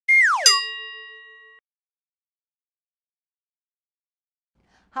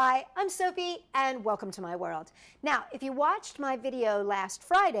Hi, I'm Sophie and welcome to my world. Now, if you watched my video last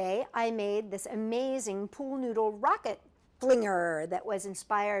Friday, I made this amazing pool noodle rocket flinger that was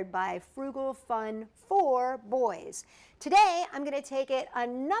inspired by Frugal Fun for Boys. Today, I'm going to take it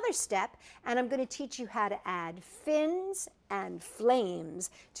another step and I'm going to teach you how to add fins and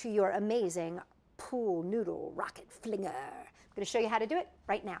flames to your amazing pool noodle rocket flinger. I'm going to show you how to do it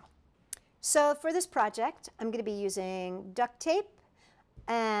right now. So for this project, I'm going to be using duct tape,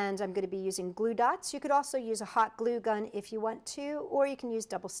 and I'm going to be using glue dots. You could also use a hot glue gun if you want to, or you can use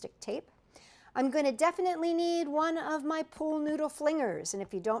double stick tape. I'm going to definitely need one of my pool noodle flingers, and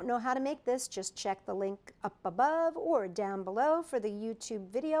if you don't know how to make this, just check the link up above or down below for the YouTube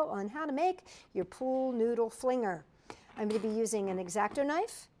video on how to make your pool noodle flinger. I'm going to be using an X-Acto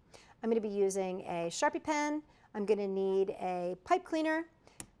knife. I'm going to be using a Sharpie pen. I'm going to need a pipe cleaner,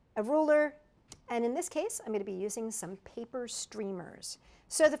 a ruler, and in this case, I'm going to be using some paper streamers.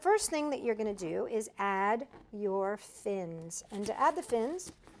 So the first thing that you're going to do is add your fins. And to add the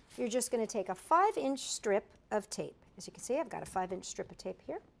fins, you're just going to take a 5-inch strip of tape. As you can see, I've got a 5-inch strip of tape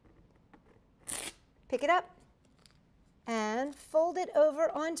here. Pick it up and fold it over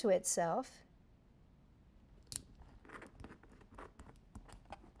onto itself.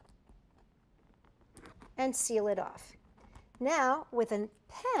 And seal it off. Now, with a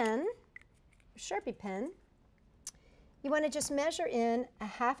pen, a Sharpie pen, you want to just measure in a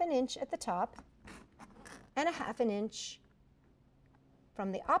 1/2 inch at the top and a 1/2 inch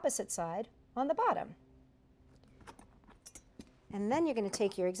from the opposite side on the bottom. And then you're going to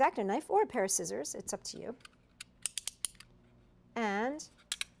take your X-Acto knife or a pair of scissors, it's up to you, and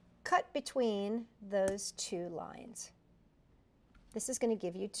cut between those two lines. This is going to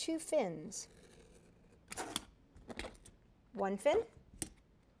give you 2 fins. 1 fin,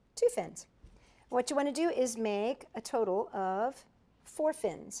 2 fins. What you want to do is make a total of 4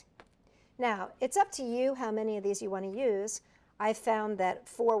 fins. Now, it's up to you how many of these you want to use. I've found that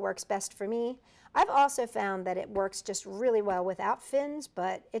 4 works best for me. I've also found that it works just really well without fins,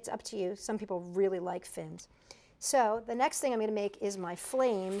 but it's up to you. Some people really like fins. So the next thing I'm going to make is my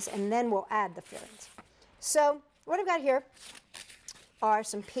flames, and then we'll add the fins. So what I've got here are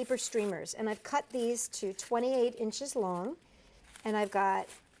some paper streamers, and I've cut these to 28 inches long, and I've got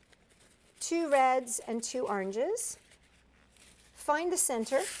 2 reds and 2 oranges. Find the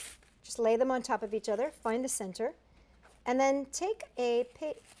center, just lay them on top of each other, find the center, and then take a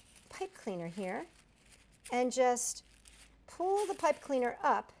pipe cleaner here and just pull the pipe cleaner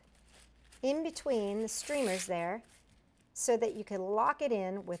up in between the streamers there so that you can lock it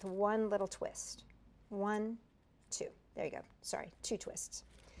in with one little twist. 1, 2. There you go. Sorry, 2 twists.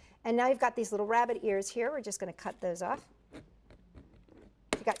 And now you've got these little rabbit ears here. We're just going to cut those off.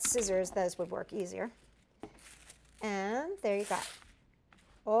 If you got scissors, those would work easier. And there you go.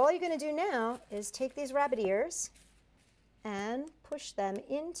 All you're going to do now is take these rabbit ears and push them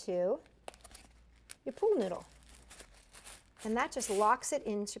into your pool noodle. And that just locks it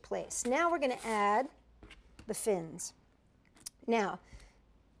into place. Now we're going to add the fins. Now,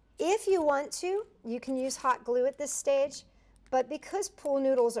 if you want to, you can use hot glue at this stage, but because pool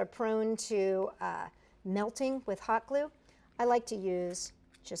noodles are prone to melting with hot glue, I like to use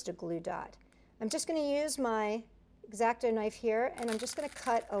just a glue dot. I'm just going to use my X-Acto knife here, and I'm just going to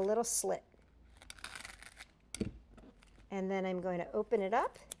cut a little slit. And then I'm going to open it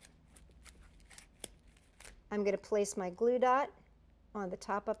up. I'm going to place my glue dot on the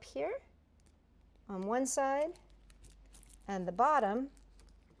top up here, on one side, and the bottom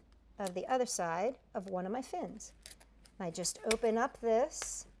of the other side of one of my fins. I just open up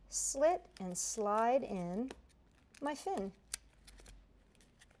this slit and slide in my fin.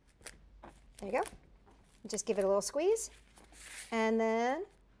 There you go. Just give it a little squeeze and then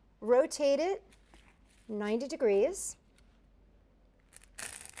rotate it 90 degrees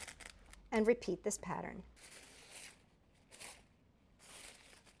and repeat this pattern.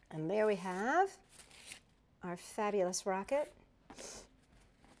 And there we have our fabulous rocket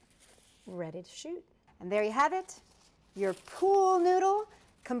ready to shoot. And there you have it, your pool noodle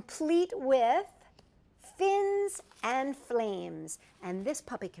complete with fins and flames. And this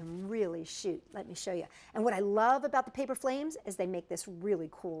puppy can really shoot. Let me show you. And what I love about the paper flames is they make this really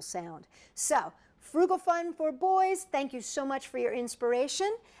cool sound. So, Frugal Fun for Boys, thank you so much for your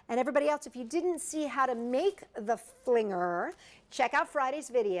inspiration. And everybody else, if you didn't see how to make the flinger, check out Friday's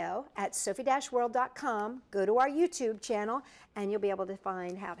video at sophie-world.com. Go to our YouTube channel, and you'll be able to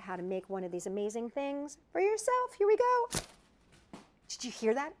find out how to make one of these amazing things for yourself. Here we go. Did you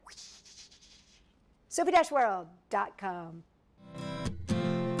hear that? Sophie-World.com.